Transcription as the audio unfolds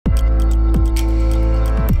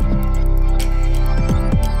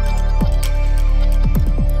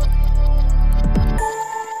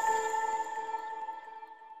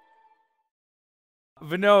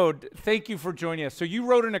Vinod, thank you for joining us. So you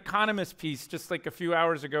wrote an Economist piece just like a few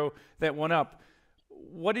hours ago that went up.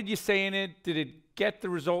 What did you say in it? Did it get the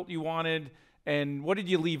result you wanted? And what did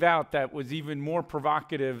you leave out that was even more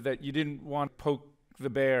provocative that you didn't want to poke the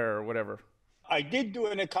bear or whatever? I did do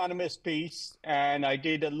an Economist piece, and I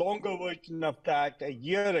did a longer version of that a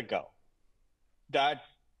year ago that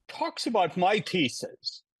talks about my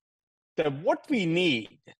thesis that what we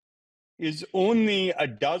need is only a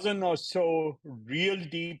dozen or so real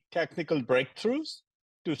deep technical breakthroughs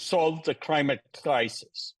to solve the climate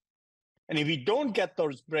crisis. And if we don't get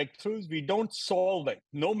those breakthroughs, we don't solve it,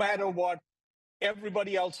 no matter what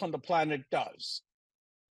everybody else on the planet does.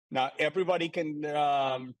 Now, everybody can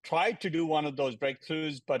try to do one of those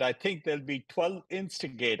breakthroughs, but I think there'll be 12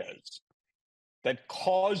 instigators that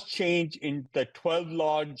cause change in the 12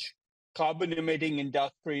 large carbon emitting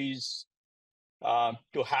industries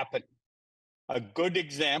to happen. A good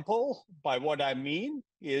example, by what I mean,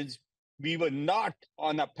 is we were not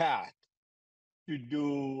on a path to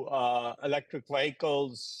do electric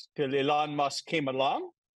vehicles till Elon Musk came along.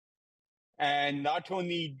 And not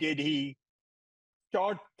only did he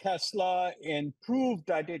start Tesla and prove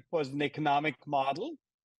that it was an economic model,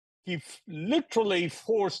 he literally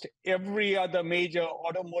forced every other major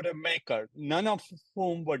automotive maker, none of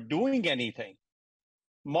whom were doing anything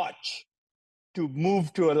much, to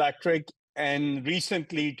move to electric, and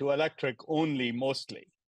recently to electric only mostly.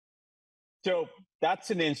 So that's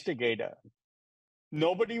an instigator.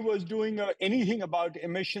 Nobody was doing anything about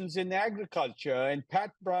emissions in agriculture. And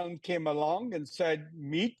Pat Brown came along and said,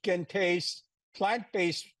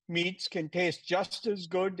 plant-based meats can taste just as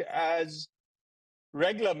good as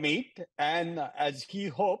regular meat. And as he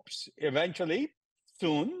hopes, eventually,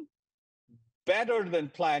 soon, better than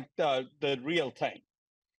the real thing.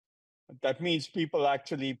 That means people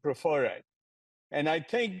actually prefer it. And I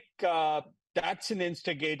think that's an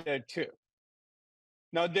instigator too.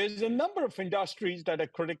 Now, there's a number of industries that are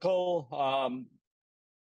critical.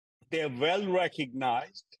 They're well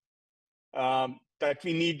recognized that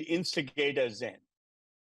we need instigators in.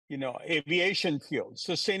 You know, aviation fuel,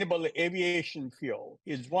 sustainable aviation fuel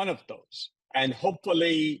is one of those. And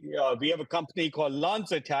hopefully, we have a company called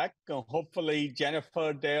LanzaTech. Hopefully,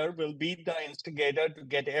 Jennifer there will be the instigator to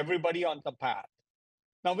get everybody on the path.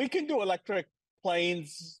 Now, we can do electric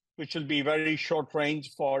planes, which will be very short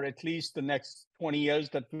range for at least the next 20 years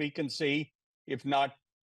that we can see, if not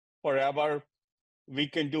forever. We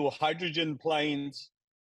can do hydrogen planes,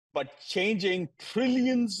 but changing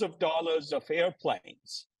trillions of dollars of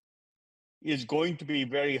airplanes is going to be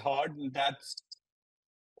very hard, and that's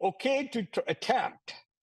okay to attempt.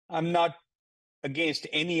 I'm not against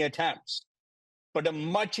any attempts, but a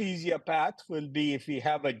much easier path will be if we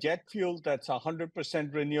have a jet fuel that's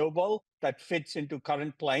 100% renewable that fits into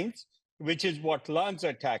current planes, which is what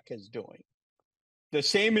LanzaTech is doing. The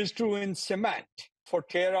same is true in cement.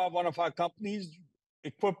 Forterra, one of our companies,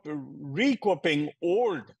 re-equipping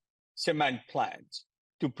old cement plants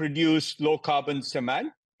to produce low carbon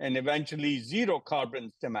cement and eventually zero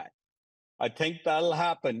carbon cement. I think that'll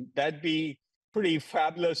happen. That'd be pretty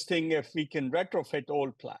fabulous thing if we can retrofit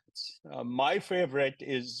old plants. My favorite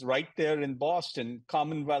is right there in Boston,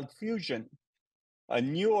 Commonwealth Fusion, a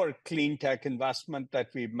newer clean tech investment that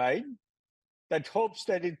we've made that hopes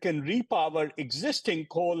that it can repower existing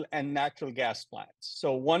coal and natural gas plants.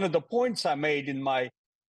 So one of the points I made in my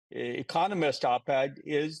Economist op-ed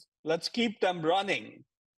is let's keep them running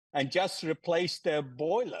and just replace their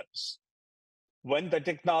boilers when the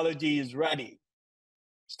technology is ready.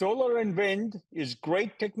 Solar and wind is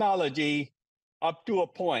great technology up to a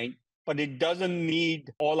point, but it doesn't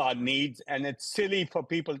need all our needs, and it's silly for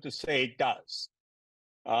people to say it does.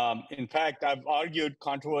 In fact, I've argued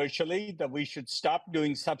controversially that we should stop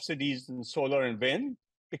doing subsidies in solar and wind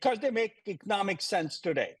because they make economic sense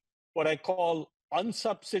today, what I call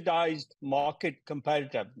unsubsidized market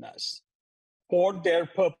competitiveness for their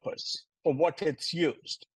purpose, for what it's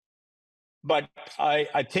used. But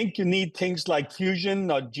I think you need things like fusion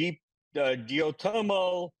or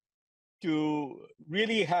geothermal to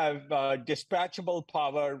really have dispatchable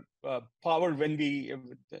power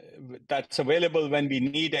that's available when we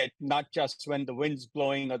need it, not just when the wind's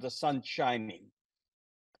blowing or the sun's shining.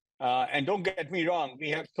 And don't get me wrong, we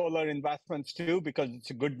have solar investments too because it's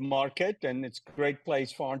a good market and it's a great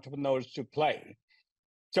place for entrepreneurs to play.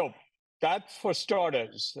 So that's for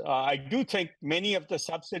starters. I do think many of the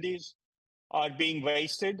subsidies are being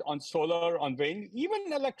wasted on solar, on wind,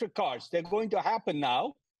 even electric cars. They're going to happen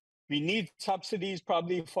now. We need subsidies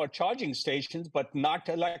probably for charging stations, but not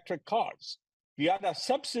electric cars. We ought to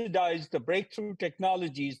subsidize the breakthrough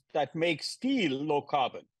technologies that make steel low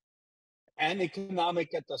carbon and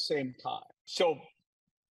economic at the same time. So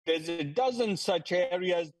there's a dozen such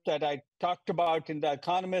areas that I talked about in the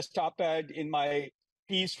Economist op-ed in my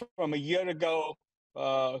piece from a year ago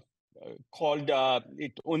called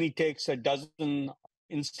It Only Takes a Dozen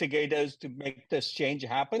Instigators to Make This Change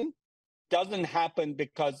Happen. Doesn't happen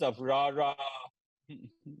because of rah-rah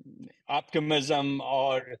optimism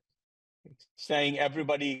or saying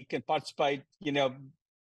everybody can participate,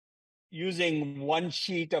 using one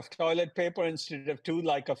sheet of toilet paper instead of two,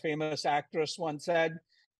 like a famous actress once said.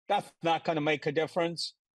 That's not going to make a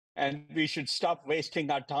difference. And we should stop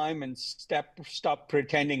wasting our time and stop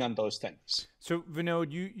pretending on those things. So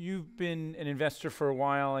Vinod, you've been an investor for a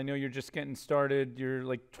while. I know you're just getting started. You're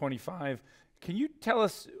like 25. Can you tell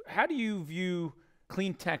us, how do you view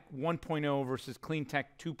clean tech 1.0 versus clean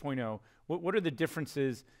tech 2.0? What are the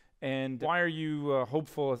differences, and why are you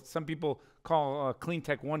hopeful? Some people call clean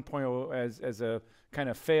tech 1.0 as a kind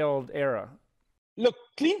of failed era. Look,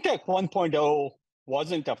 clean tech 1.0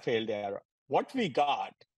 wasn't a failed era. What we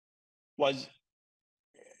got was,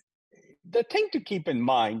 the thing to keep in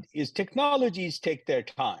mind is technologies take their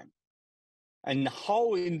time, and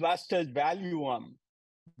how investors value them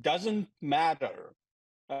doesn't matter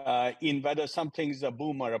in whether something's a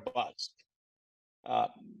boom or a bust.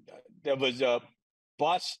 There was a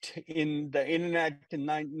bust in the internet in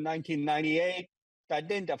 1998 that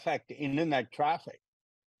didn't affect internet traffic,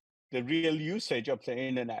 the real usage of the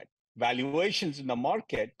internet. Valuations in the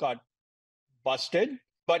market got busted.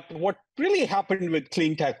 But what really happened with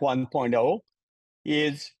clean tech 1.0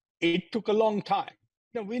 is it took a long time.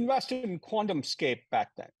 We invested in QuantumScape back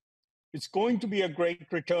then. It's going to be a great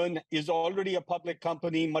return, is already a public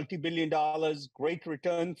company, multi-billion dollars, great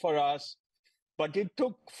return for us. But it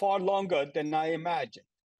took far longer than I imagined.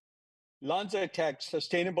 LanzaTech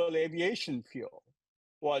Sustainable Aviation Fuel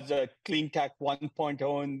was a clean tech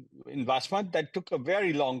 1.0 investment that took a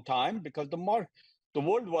very long time because the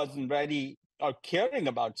world wasn't ready or caring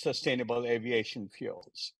about sustainable aviation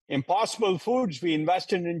fuels. Impossible Foods, we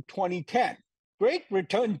invested in 2010. Great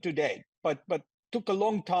return to date, but took a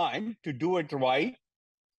long time to do it right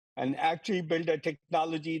and actually build a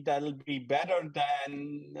technology that'll be better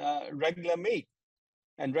than regular meat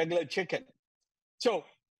and regular chicken. So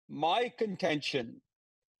my contention,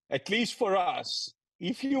 at least for us,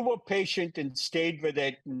 if you were patient and stayed with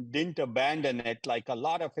it and didn't abandon it, like a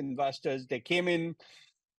lot of investors, they came in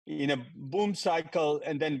a boom cycle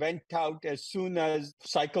and then went out as soon as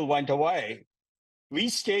cycle went away. We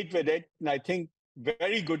stayed with it, and I think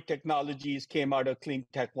very good technologies came out of clean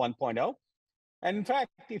tech 1.0. And in fact,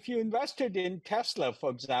 if you invested in Tesla, for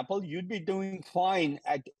example, you'd be doing fine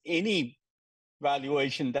at any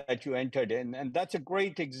valuation that you entered in. And that's a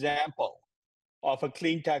great example of a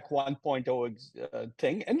clean tech 1.0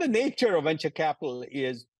 thing. And the nature of venture capital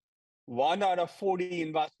is 1 out of 40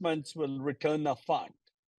 investments will return a fund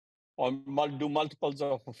or do multiples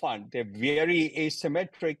of a fund. They're very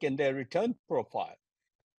asymmetric in their return profile.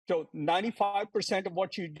 So 95% of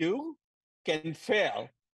what you do can fail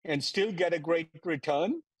and still get a great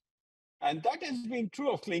return. And that has been true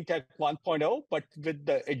of clean tech 1.0, but with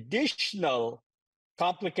the additional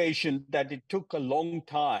complication that it took a long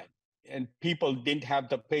time and people didn't have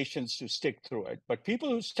the patience to stick through it. But people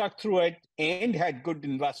who stuck through it and had good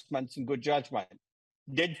investments and good judgment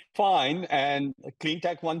did fine, and clean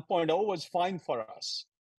tech 1.0 was fine for us.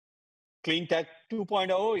 Clean tech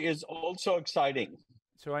 2.0 is also exciting.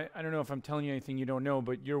 So I don't know if I'm telling you anything you don't know,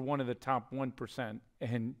 but you're one of the top 1%,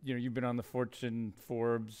 and you've been on the Fortune,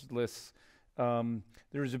 Forbes lists.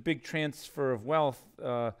 There's a big transfer of wealth.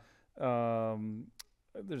 There's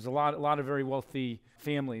a lot of very wealthy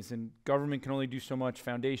families, and government can only do so much.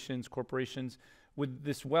 Foundations, corporations, with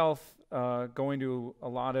this wealth going to a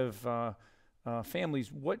lot of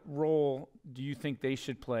families, what role do you think they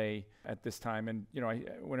should play at this time? And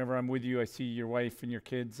whenever I'm with you, I see your wife and your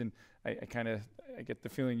kids, and I get the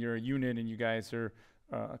feeling you're a unit and you guys are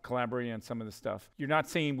collaborating on some of the stuff. You're not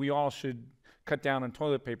saying we all should cut down on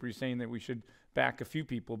toilet paper. You're saying that we should back a few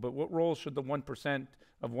people. But what role should the 1%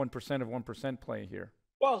 of 1% of 1% play here?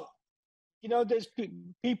 Well, there's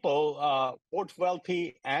people, both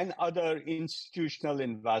wealthy and other institutional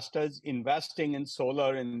investors, investing in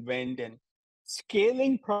solar and wind and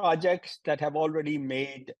scaling projects that have already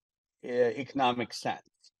made economic sense.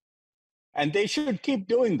 And they should keep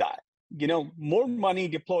doing that. More money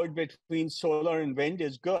deployed between solar and wind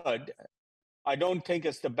is good. I don't think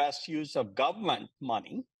it's the best use of government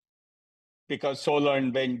money because solar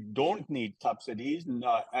and wind don't need subsidies.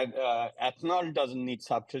 Ethanol doesn't need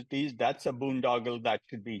subsidies. That's a boondoggle that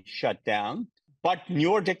should be shut down. But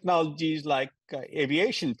newer technologies like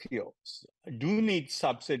aviation fuels do need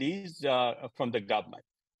subsidies from the government.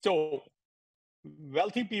 So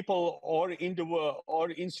wealthy people or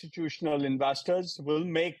institutional investors will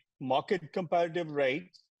make market competitive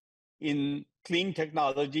rates in clean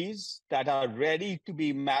technologies that are ready to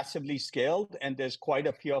be massively scaled, and there's quite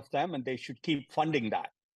a few of them, and they should keep funding that.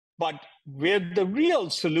 But where the real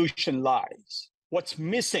solution lies, what's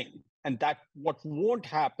missing, and that what won't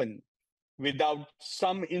happen without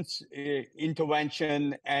some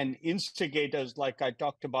intervention and instigators, like I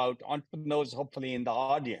talked about, entrepreneurs hopefully in the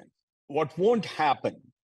audience, what won't happen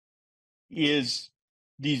is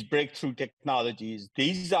these breakthrough technologies.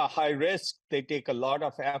 These are high risk, they take a lot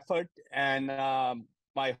of effort, and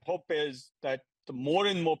my hope is that the more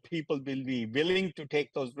and more people will be willing to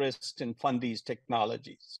take those risks and fund these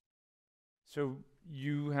technologies. So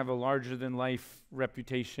you have a larger than life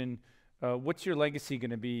reputation. What's your legacy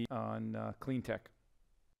going to be on clean tech?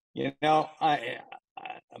 You know,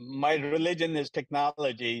 my religion is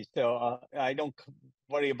technology, so I don't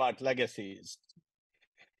worry about legacies.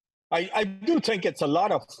 I do think it's a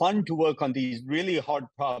lot of fun to work on these really hard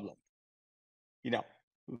problems. You know,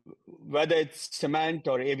 whether it's cement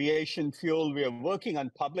or aviation fuel, we are working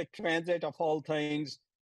on public transit of all things.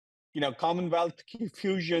 You know, Commonwealth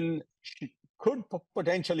Fusion could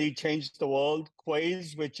potentially change the world.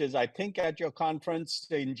 Quays, which is, I think, at your conference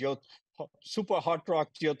in super hot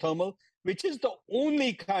rock geothermal, which is the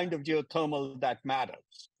only kind of geothermal that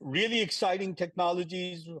matters. Really exciting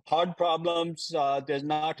technologies, hard problems. There's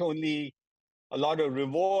not only a lot of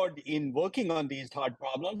reward in working on these hard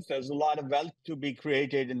problems, there's a lot of wealth to be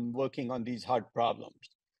created in working on these hard problems.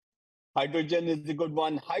 Hydrogen is a good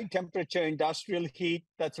one. High temperature industrial heat,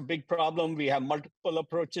 that's a big problem. We have multiple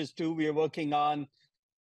approaches too. We are working on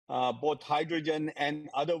both hydrogen and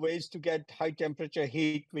other ways to get high temperature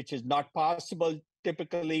heat, which is not possible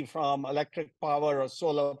typically from electric power or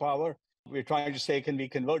solar power. We're trying to say, can we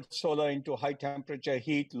convert solar into high temperature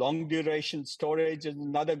heat? Long duration storage is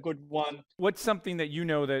another good one. What's something that you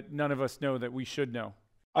know that none of us know that we should know?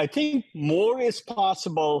 I think more is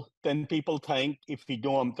possible than people think if we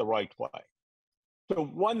do them the right way. So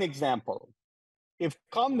one example, if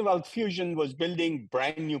Commonwealth Fusion was building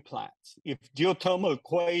brand new plants, if Geothermal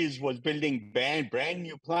Quays was building brand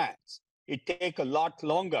new plants, it'd take a lot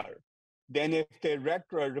longer than if they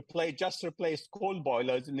just replaced coal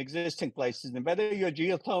boilers in existing places. And whether you're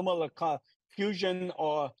geothermal or fusion,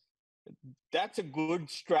 or that's a good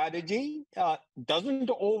strategy. Doesn't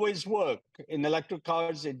always work. In electric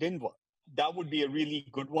cars, it didn't work. That would be a really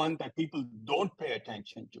good one that people don't pay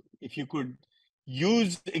attention to. If you could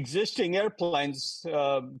use existing airplanes,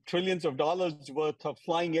 trillions of dollars worth of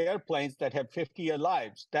flying airplanes that have 50-year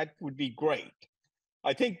lives, that would be great.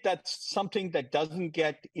 I think that's something that doesn't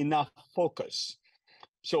get enough focus.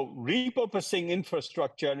 So repurposing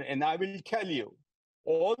infrastructure, and I will tell you,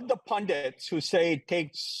 all the pundits who say it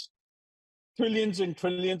takes trillions and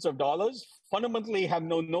trillions of dollars fundamentally have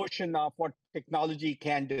no notion of what technology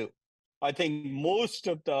can do. I think most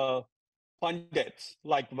of the pundits,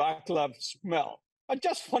 like Vaclav Smil, are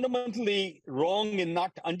just fundamentally wrong in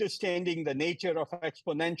not understanding the nature of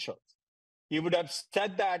exponentials. He would have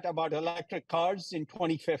said that about electric cars in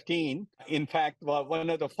 2015. In fact, one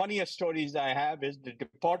of the funniest stories I have is the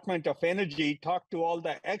Department of Energy talked to all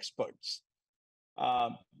the experts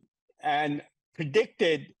and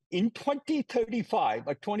predicted in 2035,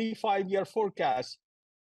 a 25-year forecast,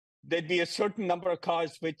 there'd be a certain number of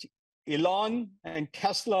cars which Elon and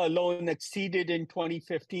Tesla alone exceeded in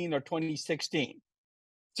 2015 or 2016.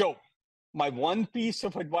 So my one piece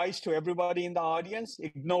of advice to everybody in the audience,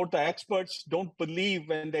 ignore the experts. Don't believe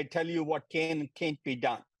when they tell you what can and can't be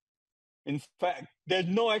done. In fact, there's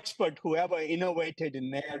no expert who ever innovated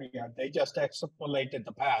in the area. They just extrapolated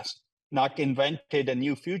the past, not invented a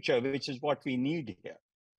new future, which is what we need here.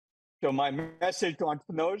 So my message to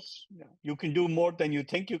entrepreneurs, you can do more than you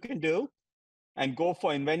think you can do, and go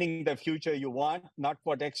for inventing the future you want, not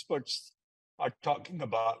what experts are talking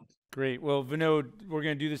about. Great. Well, Vinod, we're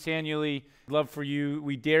going to do this annually. Love for you.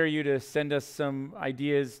 We dare you to send us some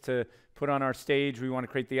ideas to put on our stage. We want to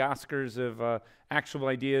create the Oscars of actual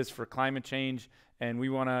ideas for climate change, and we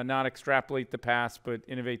want to not extrapolate the past, but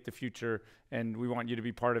innovate the future, and we want you to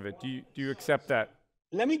be part of it. Do you accept that?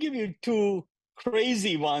 Let me give you two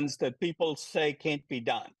crazy ones that people say can't be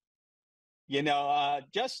done.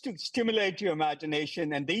 Just to stimulate your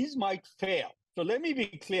imagination, and these might fail. So let me be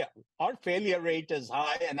clear. Our failure rate is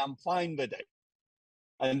high, and I'm fine with it.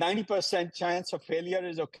 A 90% chance of failure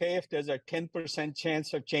is okay if there's a 10%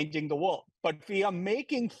 chance of changing the world. But we are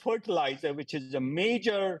making fertilizer, which is a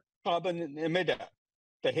major carbon emitter.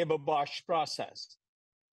 the Haber-Bosch process,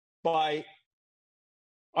 by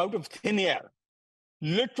out of thin air,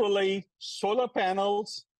 literally solar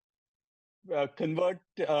panels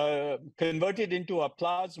converted into a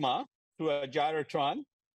plasma through a gyrotron,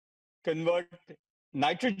 convert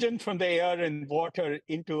nitrogen from the air and water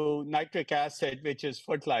into nitric acid, which is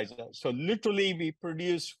fertilizer. So literally we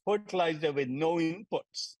produce fertilizer with no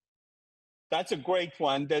inputs. That's a great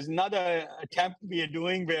one. There's another attempt we are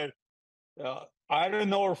doing where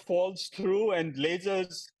iron ore falls through and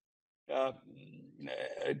lasers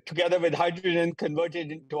together with hydrogen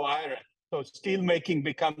converted into iron. So steel making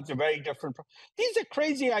becomes a very different. These are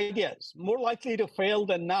crazy ideas, more likely to fail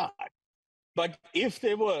than not. But if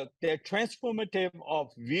they work, they're transformative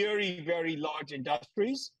of very, very large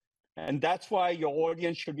industries. And that's why your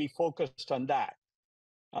audience should be focused on that.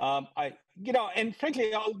 And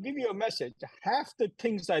frankly, I'll give you a message. Half the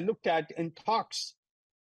things I looked at in talks,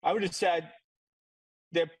 I would have said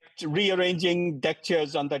they're rearranging deck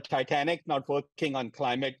chairs on the Titanic, not working on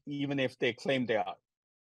climate, even if they claim they are.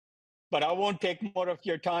 But I won't take more of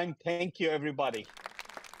your time. Thank you, everybody.